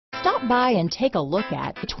Stop by and take a look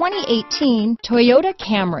at the 2018 Toyota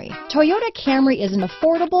Camry. Toyota Camry is an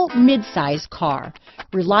affordable mid-size car,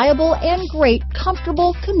 reliable and great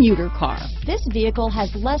comfortable commuter car. This vehicle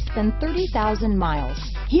has less than 30,000 miles.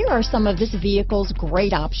 Here are some of this vehicle's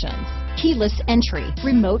great options: keyless entry,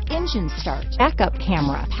 remote engine start, backup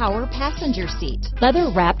camera, power passenger seat,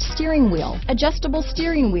 leather-wrapped steering wheel, adjustable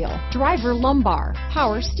steering wheel, driver lumbar,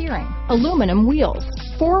 power steering, aluminum wheels,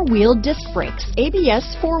 four-wheel disc brakes,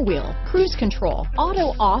 ABS four-wheel, cruise control,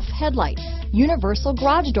 auto-off headlights, universal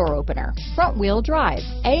garage door opener, front-wheel drive,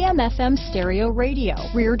 AM/FM stereo radio,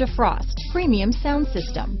 rear defrost, premium sound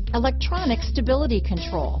system, electronic stability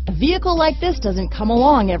control. A vehicle like this doesn't come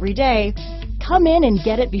along every day. Come in and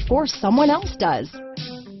get it before someone else does.